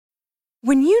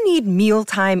When you need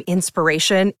mealtime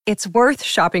inspiration, it's worth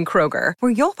shopping Kroger,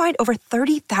 where you'll find over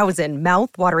 30,000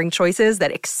 mouth-watering choices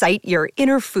that excite your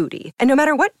inner foodie. And no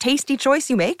matter what tasty choice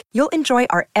you make, you'll enjoy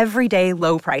our everyday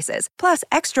low prices, plus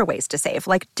extra ways to save,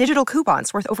 like digital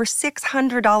coupons worth over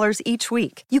 $600 each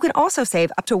week. You can also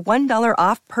save up to $1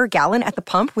 off per gallon at the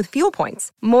pump with fuel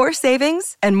points. More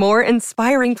savings and more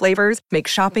inspiring flavors make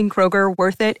shopping Kroger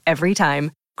worth it every time.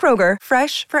 Kroger,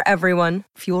 fresh for everyone.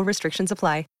 Fuel restrictions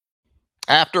apply.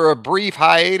 After a brief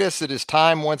hiatus, it is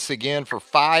time once again for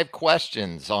 5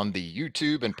 questions on the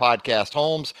YouTube and podcast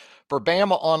homes for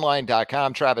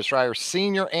BamaOnline.com. Travis Schreier,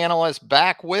 senior analyst,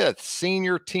 back with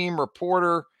senior team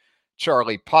reporter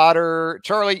Charlie Potter.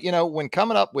 Charlie, when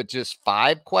coming up with just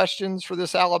 5 questions for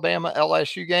this Alabama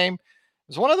LSU game, it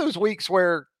was one of those weeks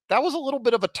where that was a little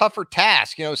bit of a tougher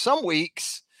task. Some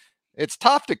weeks it's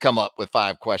tough to come up with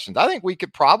 5 questions. I think we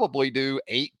could probably do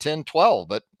 8, 10, 12,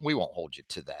 but we won't hold you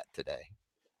to that today.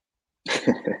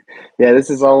 Yeah, this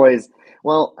is always,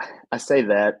 well, I say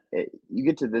that you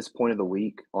get to this point of the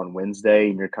week on Wednesday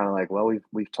and you're kind of like, well,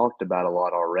 we've talked about a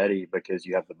lot already because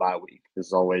you have the bye week.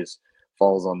 This always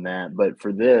falls on that. But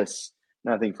for this,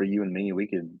 and I think for you and me, we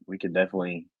could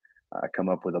definitely come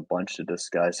up with a bunch to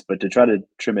discuss. But to try to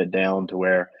trim it down to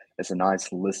where it's a nice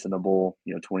listenable,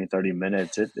 20, 30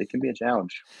 minutes, it can be a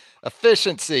challenge.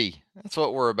 Efficiency. That's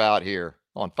what we're about here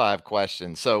on 5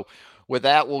 questions. So with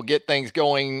that, we'll get things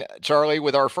going, Charlie,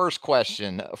 with our first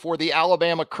question. For the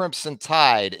Alabama Crimson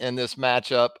Tide in this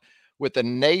matchup with the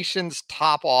nation's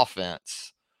top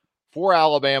offense, for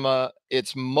Alabama,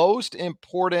 its most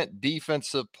important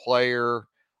defensive player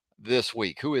this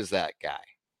week. Who is that guy?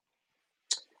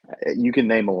 You can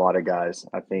name a lot of guys.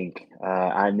 I think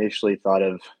I initially thought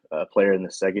of a player in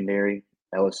the secondary.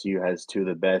 LSU has 2 of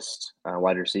the best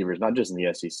wide receivers, not just in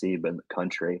the SEC, but in the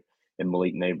country, in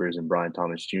Malik Neighbors and Brian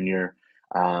Thomas Jr.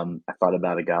 I thought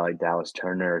about a guy like Dallas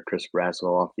Turner or Chris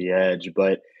Braswell off the edge.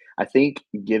 But I think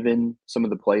given some of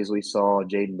the plays we saw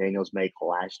Jaden Daniels make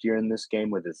last year in this game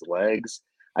with his legs,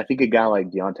 I think a guy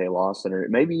like Deontay Lawson or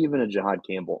maybe even a Jahad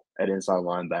Campbell at inside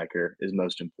linebacker is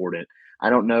most important. I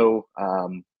don't know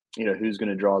who's going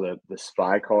to draw the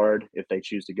spy card if they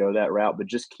choose to go that route, but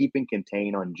just keeping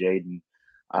contain on Jaden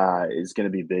is going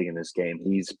to be big in this game.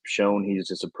 He's shown he's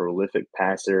just a prolific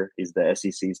passer. He's the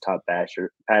SEC's top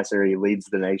passer. He leads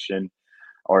the nation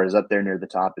or is up there near the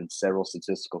top in several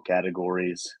statistical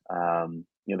categories.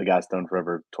 The guy's thrown for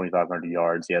over 2,500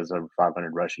 yards. He has over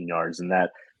 500 rushing yards. And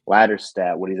that latter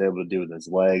stat, what he's able to do with his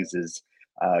legs is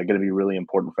going to be really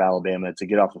important for Alabama to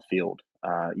get off the field.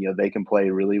 They can play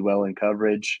really well in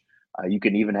coverage. You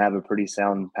can even have a pretty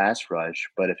sound pass rush,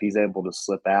 but if he's able to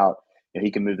slip out, he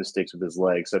can move the sticks with his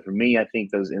legs. So for me, I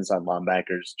think those inside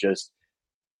linebackers just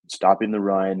stopping the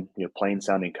run, playing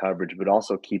sounding coverage, but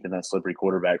also keeping that slippery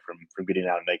quarterback from getting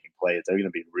out and making plays. They're going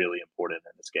to be really important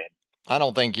in this game. I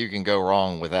don't think you can go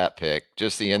wrong with that pick.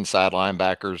 Just the inside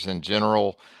linebackers in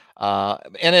general.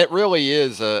 And it really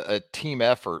is a team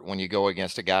effort when you go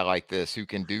against a guy like this who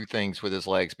can do things with his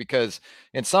legs, because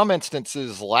in some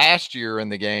instances last year in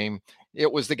the game, it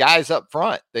was the guys up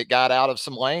front that got out of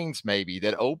some lanes, maybe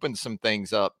that opened some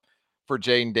things up for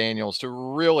Jaden Daniels to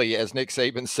really, as Nick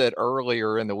Saban said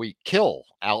earlier in the week, kill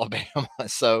Alabama.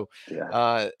 So,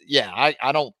 I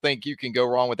don't think you can go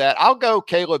wrong with that. I'll go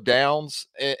Caleb Downs,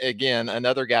 again,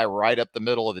 another guy right up the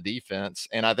middle of the defense.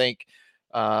 And I think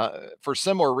for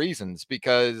similar reasons,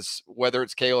 because whether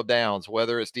it's Caleb Downs,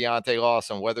 whether it's Deontay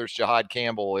Lawson, whether it's Jahad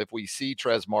Campbell, if we see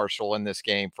Trez Marshall in this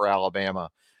game for Alabama,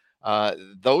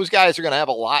 those guys are going to have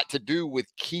a lot to do with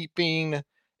keeping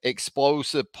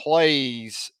explosive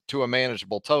plays to a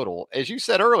manageable total. As you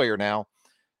said earlier now,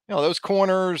 those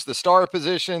corners, the star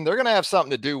position, they're going to have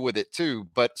something to do with it too.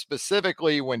 But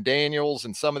specifically when Daniels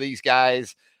and some of these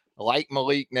guys like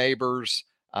Malik Neighbors,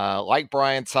 like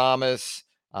Brian Thomas,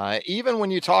 even when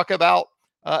you talk about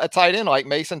a tight end like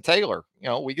Mason Taylor,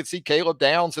 we could see Caleb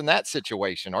Downs in that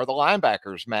situation, or the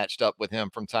linebackers matched up with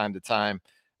him from time to time.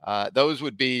 Those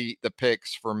would be the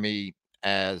picks for me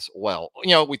as well.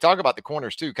 We talk about the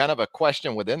corners too, kind of a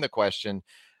question within the question,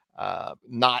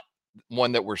 not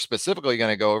one that we're specifically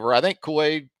going to go over. I think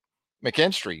Kool-Aid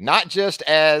McKinstry, not just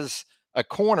as a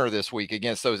corner this week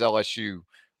against those LSU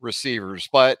receivers,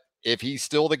 but if he's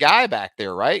still the guy back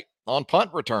there, right, on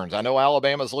punt returns. I know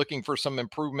Alabama's looking for some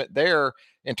improvement there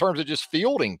in terms of just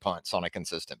fielding punts on a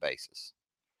consistent basis.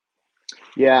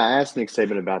 Yeah, I asked Nick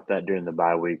Saban about that during the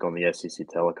bye week on the SEC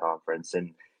teleconference,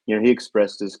 and he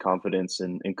expressed his confidence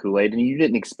in Kool-Aid, and you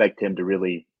didn't expect him to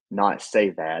really not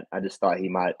say that. I just thought he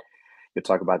might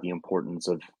talk about the importance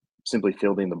of simply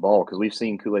fielding the ball, because we've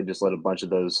seen Kool-Aid just let a bunch of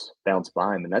those bounce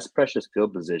by him, and that's precious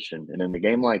field position. And in a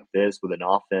game like this with an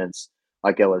offense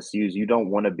like LSU's, you don't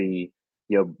want to be,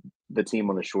 you know, the team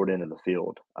on the short end of the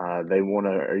field. They want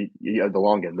to, or the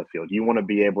long end of the field. You want to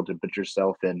be able to put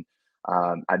yourself in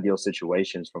ideal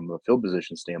situations from a field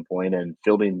position standpoint, and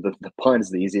fielding the punt is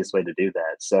the easiest way to do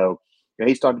that. So,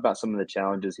 he's talked about some of the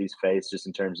challenges he's faced just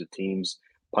in terms of teams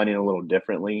punting a little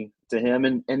differently to him,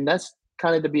 and that's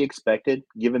kind of to be expected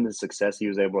given the success he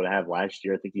was able to have last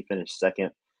year. I think he finished second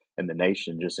in the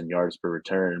nation just in yards per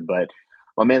return, but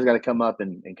my man's got to come up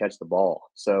and catch the ball.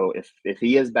 So if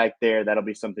he is back there, that'll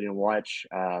be something to watch.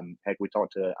 Heck, we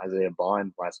talked to Isaiah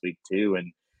Bond last week too,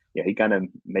 and yeah, he kind of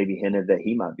maybe hinted that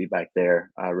he might be back there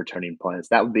returning punts.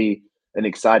 That would be an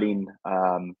exciting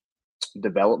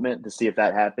development to see if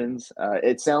that happens.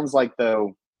 It sounds like,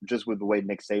 though, just with the way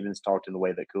Nick Saban's talked and the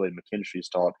way that Kool-Aid McKinstry's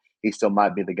talked, he still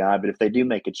might be the guy. But if they do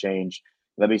make a change,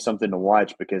 that'd be something to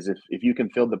watch, because if you can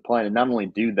field the punt and not only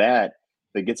do that,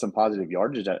 but get some positive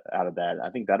yardage out of that, I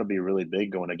think that'll be really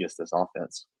big going against this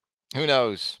offense. Who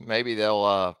knows? Maybe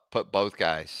they'll put both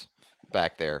guys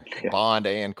back there, Yeah. Bond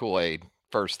and Kool-Aid,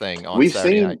 first thing on We've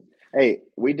Saturday night. seen, hey,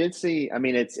 we did see. I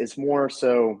mean, it's more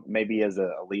so maybe as a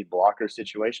lead blocker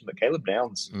situation, but Caleb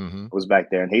Downs Mm-hmm. was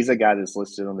back there, and he's a guy that's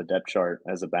listed on the depth chart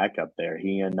as a backup there.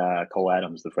 He and Cole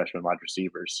Adams, the freshman wide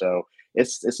receiver. So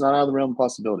it's not out of the realm of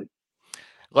possibility.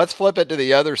 Let's flip it to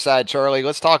the other side, Charlie.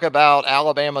 Let's talk about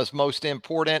Alabama's most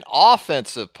important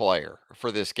offensive player for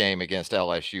this game against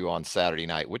LSU on Saturday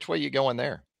night. Which way you going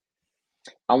there?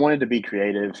 I wanted to be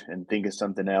creative and think of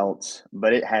something else,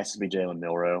 but it has to be Jalen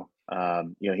Milroe.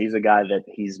 He's a guy that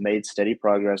he's made steady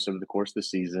progress over the course of the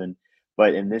season,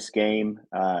 but in this game,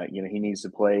 he needs to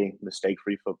play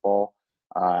mistake-free football.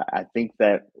 I think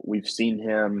that we've seen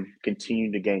him continue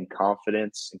to gain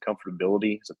confidence and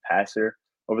comfortability as a passer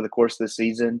over the course of the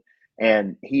season,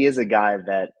 and he is a guy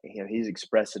that he's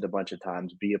expressed it a bunch of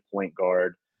times: be a point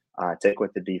guard, take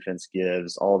what the defense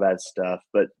gives, all that stuff,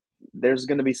 but there's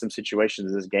going to be some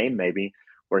situations in this game maybe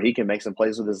where he can make some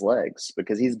plays with his legs,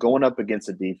 because he's going up against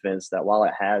a defense that, while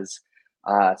it has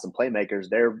some playmakers,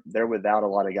 they're without a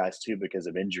lot of guys too because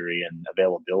of injury and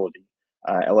availability.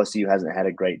 LSU hasn't had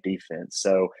a great defense,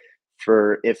 so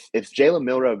for if Jalen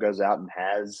Milroe goes out and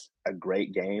has a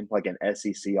great game, like an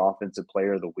SEC Offensive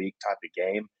Player of the Week type of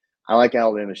game, I like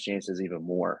Alabama's chances even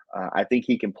more. I think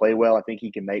he can play well. I think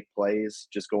he can make plays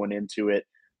just going into it.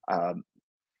 Um,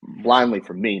 Blindly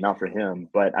for me, not for him.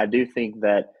 But I do think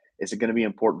that it's going to be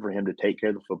important for him to take care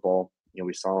of the football.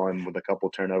 We saw him with a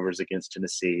couple turnovers against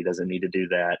Tennessee. He doesn't need to do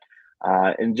that.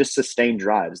 And just sustain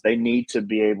drives. They need to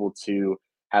be able to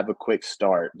have a quick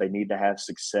start. They need to have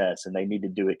success, and they need to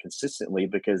do it consistently,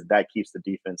 because that keeps the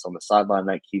defense on the sideline.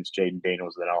 That keeps Jaden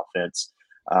Daniels and that offense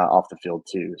off the field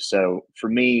too. So for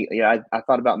me, yeah, I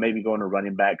thought about maybe going to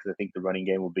running back, because I think the running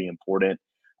game will be important.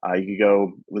 You could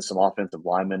go with some offensive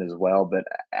linemen as well, but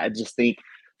I just think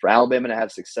for Alabama to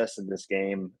have success in this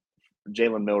game,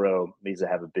 Jalen Milroe needs to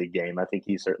have a big game. I think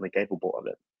he's certainly capable of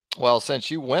it. Well,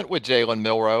 since you went with Jalen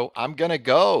Milroe, I'm going to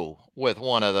go with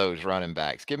one of those running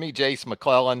backs. Give me Jace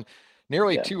McClellan.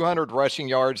 Nearly Yeah. 200 rushing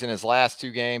yards in his last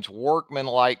two games.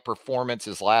 Workman-like performance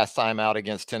his last time out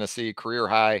against Tennessee. Career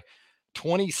high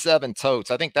 27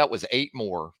 totes. I think that was 8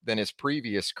 more than his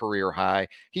previous career high.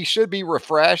 He should be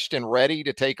refreshed and ready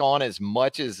to take on as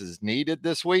much as is needed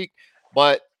this week,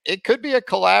 but it could be a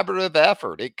collaborative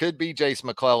effort. It could be Jace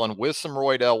McClellan with some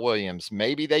Roydell Williams.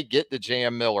 Maybe they get to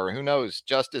Jam Miller. Who knows?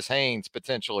 Justice Haynes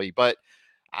potentially. But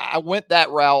I went that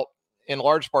route in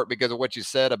large part because of what you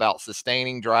said about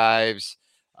sustaining drives,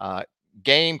 uh,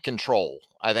 game control,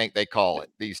 I think they call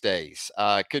it these days.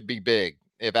 It could be big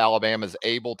if Alabama's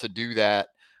able to do that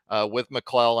with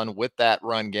McClellan, with that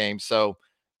run game. So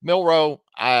Milroe,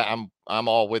 I'm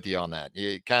all with you on that.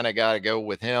 You kind of got to go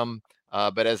with him.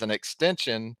 But as an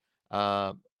extension,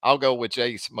 I'll go with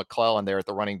Jace McClellan there at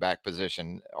the running back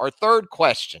position. Our third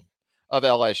question of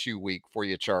LSU week for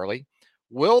you, Charlie.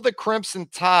 Will the Crimson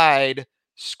Tide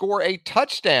score a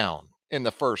touchdown in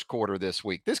the first quarter this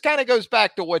week? This kind of goes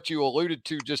back to what you alluded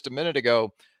to just a minute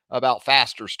ago about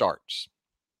faster starts.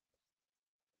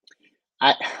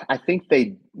 I think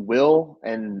they will,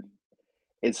 and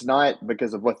it's not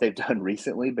because of what they've done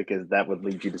recently, because that would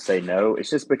lead you to say no.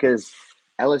 It's just because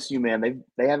LSU, man,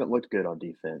 they haven't looked good on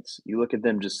defense. You look at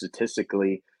them just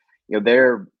statistically,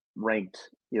 they're ranked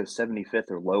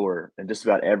 75th or lower in just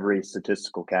about every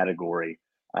statistical category,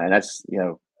 and that's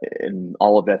in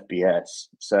all of FBS.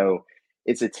 So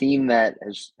it's a team that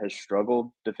has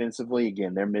struggled defensively.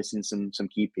 Again, they're missing some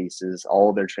key pieces.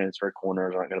 All of their transfer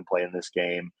corners aren't going to play in this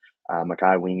game.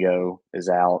 Makai Wingo is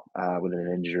out with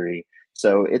an injury.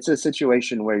 So it's a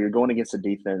situation where you're going against a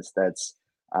defense that's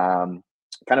kind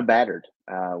of battered,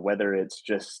 whether it's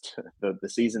just the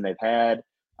season they've had,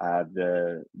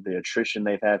 the attrition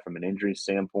they've had from an injury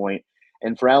standpoint,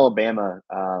 and for Alabama,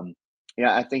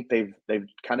 yeah, I think they've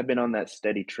kind of been on that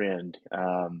steady trend.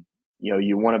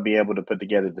 You want to be able to put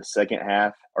together the second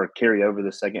half or carry over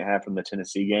the second half from the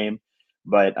Tennessee game.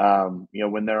 But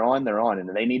when they're on, they're on,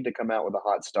 and they need to come out with a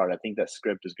hot start. I think that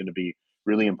script is going to be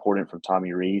really important from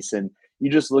Tommy Rees. And you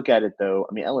just look at it though.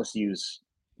 I mean, LSU's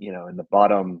in the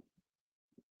bottom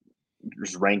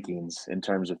rankings in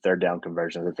terms of third down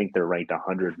conversions. I think they're ranked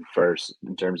 101st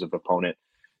in terms of opponent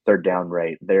third down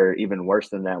rate. They're even worse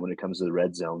than that when it comes to the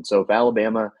red zone. So if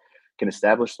Alabama can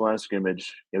establish the line of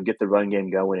scrimmage, get the run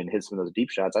game going and hit some of those deep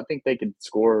shots, I think they could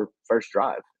score first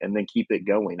drive and then keep it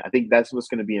going. I think that's what's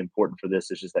going to be important for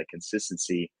this is just that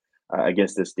consistency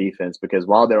against this defense. Because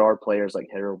while there are players like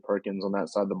Harold Perkins on that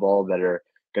side of the ball that are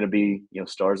going to be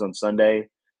stars on Sunday,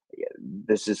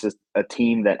 this is just a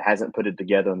team that hasn't put it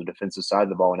together on the defensive side of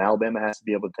the ball, and Alabama has to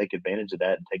be able to take advantage of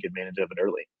that and take advantage of it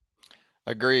early.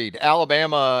 Agreed.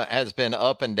 Alabama has been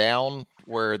up and down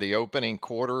where the opening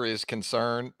quarter is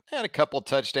concerned. Had a couple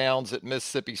touchdowns at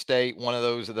Mississippi State, one of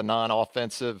those of the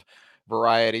non-offensive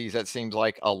varieties. That seems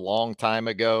like a long time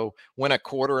ago. Went a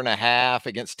quarter and a half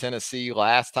against Tennessee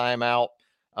last time out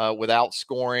without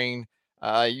scoring.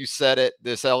 You said it,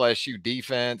 this LSU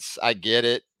defense, I get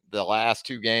it. The last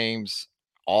two games,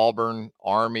 Auburn,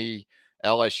 Army,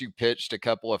 LSU pitched a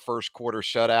couple of first quarter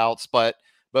shutouts. But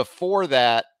before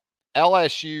that,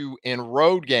 LSU in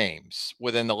road games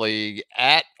within the league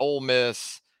at Ole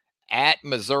Miss, at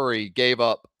Missouri gave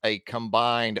up a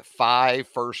combined 5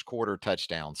 first quarter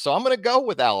touchdowns. So I'm going to go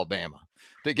with Alabama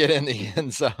to get in the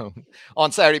end zone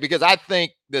on Saturday because I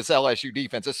think this LSU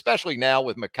defense, especially now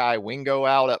with Mekhi Wingo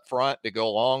out up front to go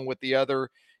along with the other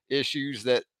issues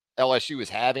that LSU is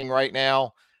having right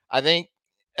now, I think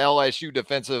LSU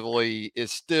defensively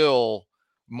is still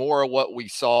more of what we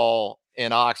saw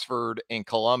in Oxford and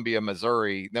Columbia,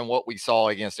 Missouri, than what we saw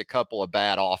against a couple of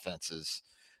bad offenses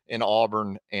in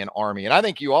Auburn and Army. And I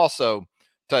think you also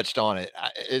touched on it.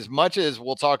 As much as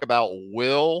we'll talk about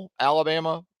will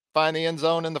Alabama find the end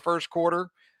zone in the first quarter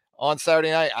on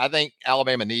Saturday night, I think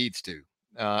Alabama needs to,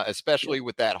 especially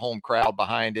with that home crowd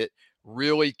behind it,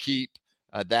 really keep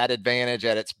that advantage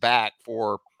at its back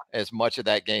for as much of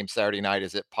that game Saturday night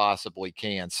as it possibly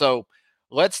can. So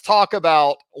let's talk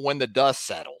about when the dust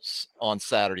settles on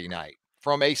Saturday night.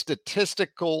 From a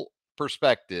statistical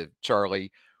perspective, Charlie,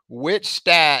 which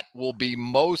stat will be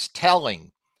most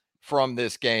telling from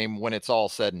this game when it's all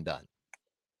said and done?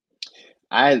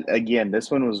 This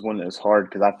one was one that was hard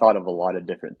because I thought of a lot of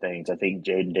different things. I think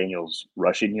Jaden Daniels'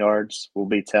 rushing yards will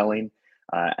be telling.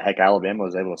 Heck, Alabama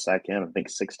was able to sack him, I think,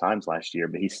 6 times last year,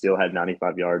 but he still had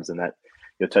 95 yards and that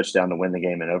touchdown to win the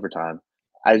game in overtime.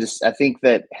 I think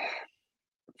that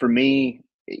for me,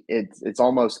 it's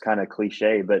almost kind of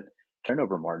cliche, but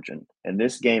turnover margin. And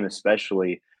this game,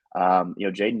 especially,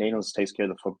 Jaden Daniels takes care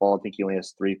of the football. I think he only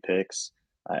has 3 picks.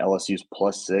 LSU's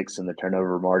 +6 in the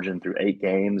turnover margin through 8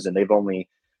 games, and they've only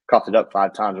coughed it up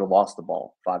 5 times or lost the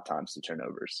ball 5 times to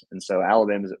turnovers. And so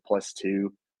Alabama's at +2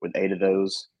 with 8 of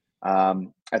those.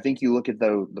 I think you look at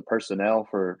the personnel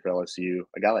for LSU,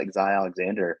 a guy like Zy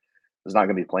Alexander is not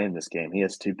going to be playing this game. He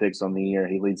has 2 picks on the year.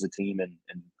 He leads the team in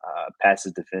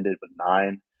passes defended with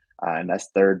 9, and that's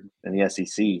third in the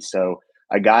SEC. So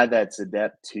a guy that's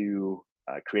adept to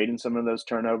creating some of those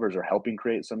turnovers or helping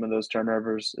create some of those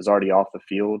turnovers is already off the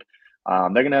field. They're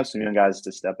going to have some young guys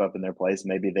to step up in their place.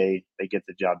 Maybe they get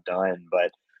the job done.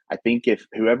 But I think if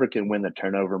whoever can win the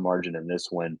turnover margin in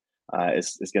this one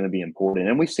is going to be important.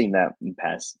 And we've seen that in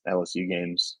past LSU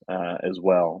games as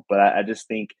well. But I just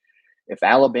think if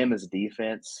Alabama's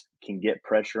defense can get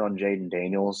pressure on Jaden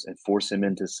Daniels and force him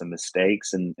into some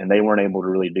mistakes, and they weren't able to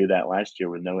really do that last year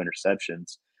with no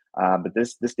interceptions. But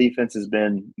this defense has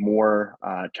been more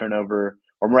turnover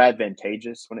or more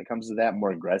advantageous when it comes to that,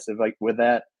 more aggressive like with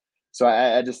that. So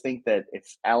I just think that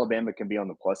if Alabama can be on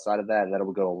the plus side of that, that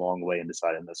will go a long way in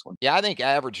deciding this one. Yeah, I think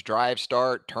average drive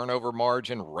start, turnover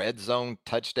margin, red zone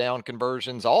touchdown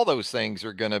conversions, all those things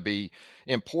are going to be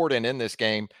important in this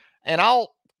game. And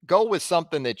I'll go with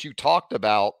something that you talked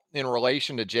about in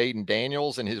relation to Jaden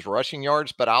Daniels and his rushing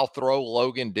yards, but I'll throw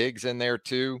Logan Diggs in there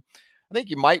too. I think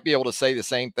you might be able to say the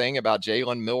same thing about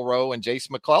Jalen Milroe and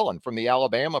Jace McClellan from the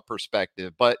Alabama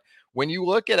perspective. But when you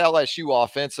look at LSU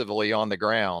offensively on the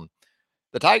ground,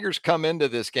 the Tigers come into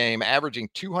this game averaging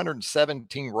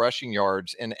 217 rushing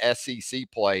yards in SEC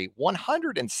play,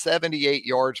 178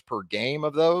 yards per game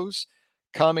of those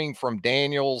coming from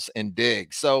Daniels and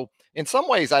Diggs. So in some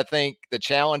ways, I think the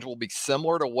challenge will be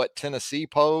similar to what Tennessee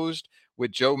posed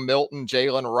with Joe Milton,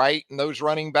 Jalen Wright, and those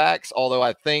running backs. Although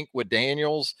I think with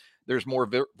Daniels, there's more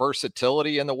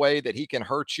versatility in the way that he can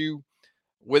hurt you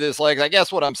with his legs. I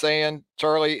guess what I'm saying,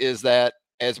 Charlie, is that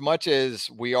as much as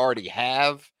we already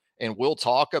have, and we'll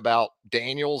talk about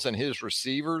Daniels and his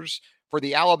receivers, for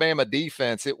the Alabama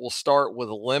defense, it will start with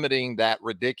limiting that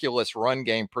ridiculous run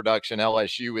game production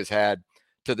LSU has had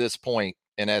to this point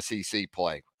in SEC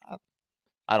play.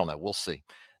 I don't know. We'll see.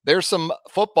 There's some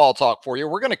football talk for you.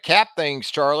 We're going to cap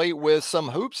things, Charlie, with some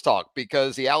hoops talk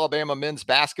because the Alabama men's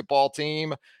basketball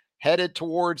team headed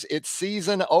towards its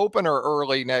season opener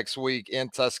early next week in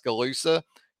Tuscaloosa.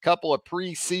 Couple of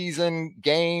preseason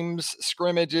games,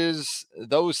 scrimmages,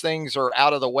 those things are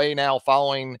out of the way now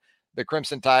following the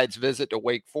Crimson Tide's visit to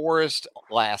Wake Forest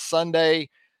last Sunday.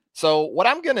 So what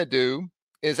I'm going to do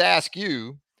is ask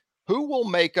you, who will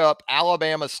make up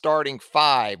Alabama's starting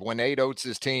five when Nate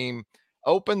Oates' team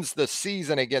opens the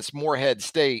season against Morehead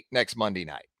State next Monday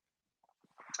night?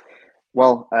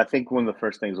 Well, I think one of the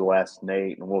first things we'll ask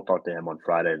Nate, and we'll talk to him on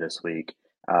Friday this week,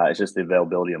 is just the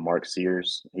availability of Mark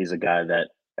Sears. He's a guy that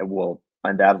will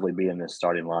undoubtedly be in this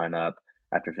starting lineup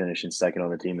after finishing second on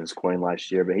the team in scoring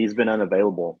last year, but he's been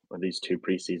unavailable for these two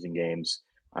preseason games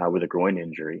with a groin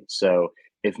injury. So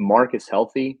if Mark is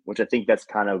healthy, which I think that's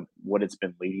kind of what it's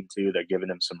been leading to, they're giving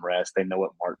him some rest. They know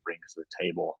what Mark brings to the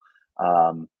table.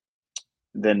 Um,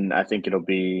 then I think it'll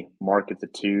be Mark at the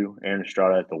two, Aaron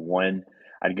Estrada at the one.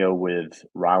 I'd go with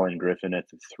Rylan Griffin at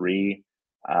the three,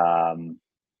 um,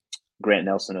 Grant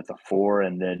Nelson at the four,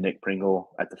 and then Nick Pringle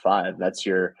at the five. That's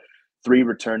your three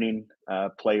returning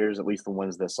players, at least the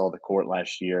ones that saw the court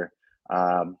last year,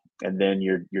 and then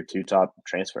your two top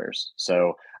transfers.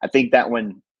 So I think that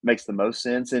one makes the most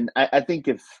sense. And I think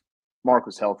if Mark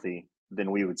was healthy, then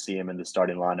we would see him in the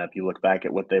starting lineup. You look back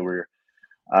at what they were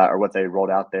or what they rolled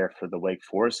out there for the Wake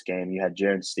Forest game, you had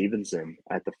Jaron Stevenson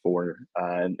at the four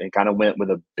and kind of went with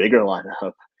a bigger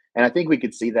lineup. And I think we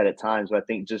could see that at times, but I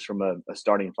think just from a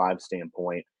starting five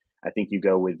standpoint, I think you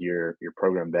go with your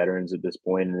program veterans at this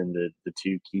point, and then the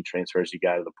two key transfers you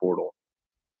got of the portal.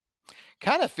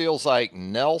 Kind of feels like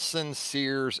Nelson,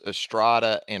 Sears,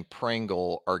 Estrada, and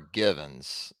Pringle are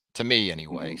givens to me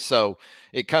anyway. Mm-hmm. So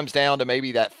it comes down to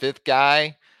maybe that fifth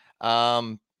guy.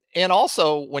 Um, and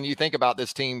also, when you think about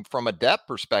this team from a depth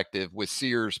perspective, with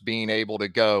Sears being able to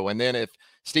go, and then if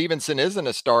Stevenson isn't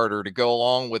a starter, to go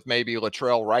along with maybe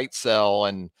Latrell Wrightsell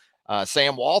and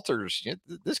Sam Walters,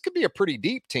 this could be a pretty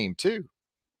deep team too.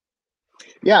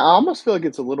 Yeah, I almost feel like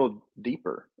it's a little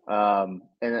deeper. And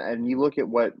you look at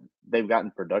what they've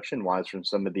gotten production wise from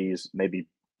some of these maybe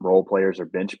role players or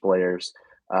bench players.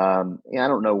 Yeah, I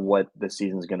don't know what the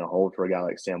season's going to hold for a guy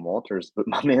like Sam Walters, but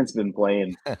my man's been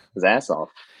playing his ass off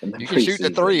in the You can shoot the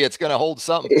preseason. three; it's going to hold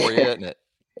something for you, isn't it?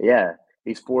 Yeah,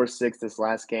 he's 4-6 this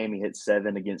last game. He hit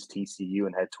 7 against TCU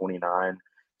and had 29.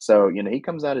 So, he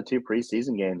comes out of 2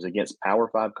 preseason games against Power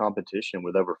 5 competition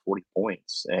with over 40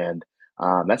 points, and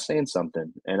that's saying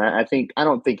something. And I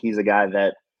don't think he's a guy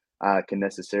that can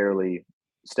necessarily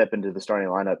step into the starting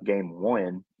lineup game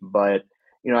 1, but,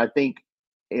 I think,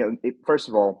 first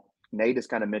of all, Nate has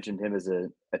kind of mentioned him as a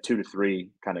 2 to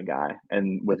 3 kind of guy,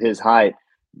 and with his height,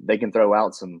 they can throw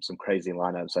out some crazy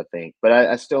lineups, I think. But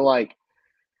I still like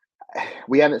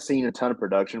we haven't seen a ton of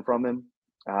production from him,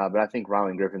 but I think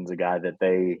Rylan Griffin's a guy that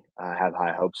they have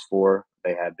high hopes for.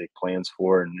 They have big plans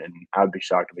for, and I would be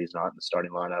shocked if he's not in the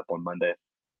starting lineup on Monday.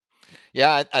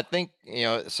 Yeah, I think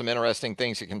some interesting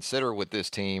things to consider with this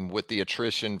team with the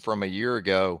attrition from a year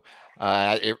ago.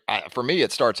 For me,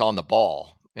 it starts on the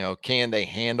ball. Can they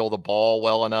handle the ball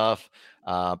well enough?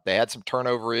 They had some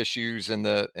turnover issues in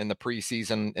the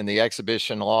preseason in the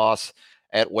exhibition loss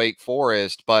at Wake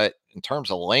Forest, but in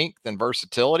terms of length and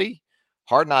versatility,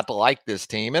 hard not to like this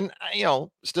team. And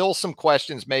still some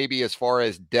questions maybe as far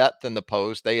as depth in the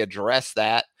post. They address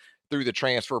that through the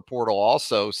transfer portal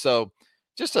also. So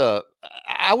just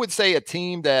I would say a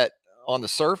team that on the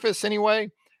surface anyway,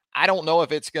 I don't know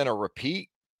if it's going to repeat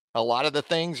a lot of the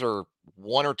things or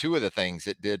one or two of the things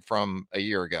it did from a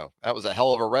year ago. That was a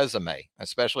hell of a resume,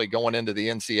 especially going into the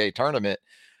NCAA tournament.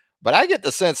 But I get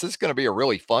the sense this is going to be a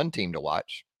really fun team to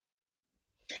watch.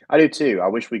 I do too. I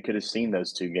wish we could have seen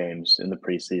those 2 games in the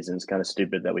preseason. It's kind of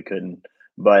stupid that we couldn't,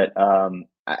 but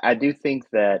I do think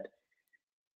that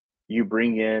you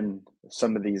bring in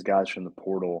some of these guys from the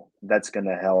portal, that's going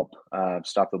to help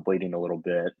stop the bleeding a little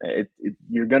bit.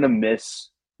 You're going to miss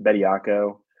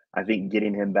Bediako. I think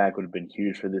getting him back would have been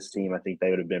huge for this team. I think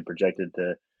they would have been projected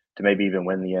to maybe even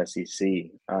win the SEC.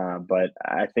 But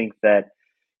I think that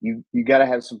you got to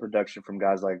have some production from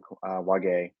guys like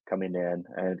Wage coming in,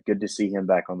 and good to see him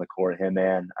back on the court. Him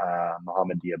and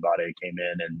Mohamed Diabate came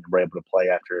in and were able to play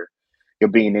after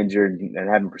being injured and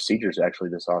having procedures actually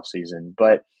this offseason.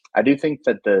 But I do think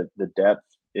that the depth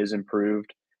is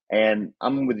improved, and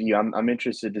I'm with you. I'm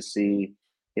interested to see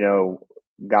you know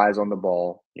guys on the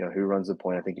ball. Who runs the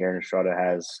point. I think Aaron Estrada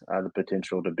has the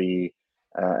potential to be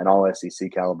an All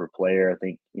SEC caliber player. I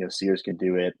think Sears can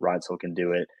do it. Reitzel can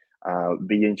do it.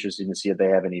 Be interesting to see if they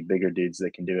have any bigger dudes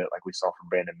that can do it, like we saw from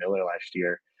Brandon Miller last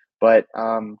year. But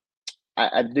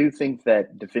I do think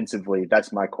that defensively,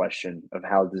 that's my question of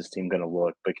how this team going to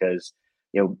look because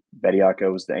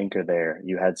Bediako was the anchor there.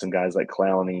 You had some guys like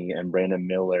Clowney and Brandon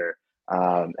Miller.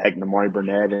 Heck, Namari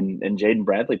Burnett and Jaden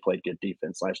Bradley played good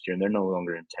defense last year, and they're no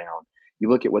longer in town. You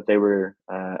look at what they were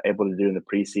able to do in the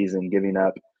preseason, giving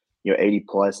up 80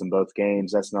 plus in both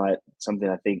games. That's not something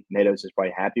I think Natos is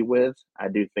probably happy with. I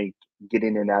do think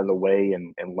getting it out of the way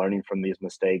and learning from these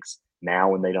mistakes now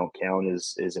when they don't count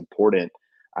is important.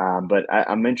 But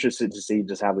I'm interested to see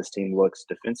just how this team looks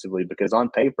defensively because on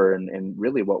paper and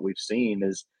really what we've seen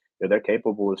is they're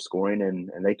capable of scoring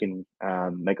and they can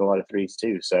make a lot of threes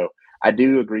too. So I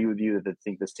do agree with you that I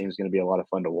think this team is going to be a lot of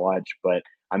fun to watch, but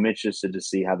I'm interested to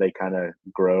see how they kind of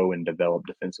grow and develop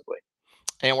defensively.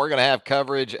 And we're going to have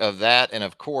coverage of that. And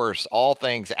of course, all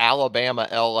things Alabama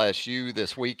LSU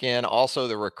this weekend. Also,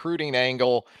 the recruiting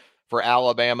angle for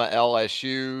Alabama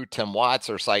LSU. Tim Watts,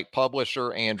 our site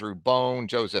publisher, Andrew Bone,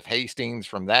 Joseph Hastings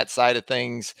from that side of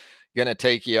things. Going to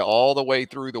take you all the way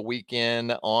through the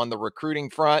weekend on the recruiting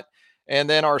front. And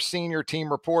then our senior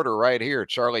team reporter right here,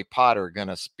 Charlie Potter, going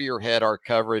to spearhead our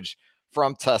coverage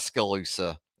from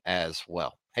Tuscaloosa as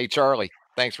well. Hey, Charlie,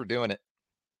 thanks for doing it.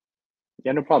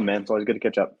 Yeah, no problem, man. It's always good to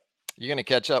catch up. You're going to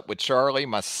catch up with Charlie,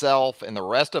 myself, and the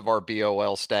rest of our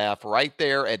BOL staff right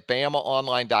there at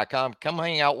BamaOnline.com. Come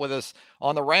hang out with us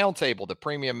on the Roundtable, the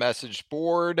premium message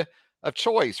board of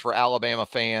choice for Alabama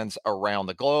fans around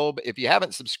the globe. If you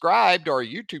haven't subscribed to our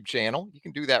YouTube channel, you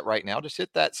can do that right now. Just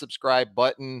hit that subscribe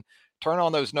button, turn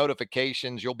on those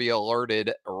notifications. You'll be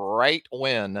alerted right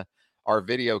when our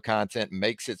video content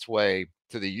makes its way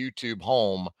to the YouTube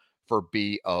home for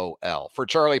BOL. For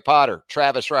Charlie Potter,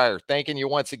 Travis Reier, thanking you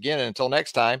once again. And until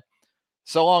next time,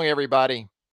 so long, everybody.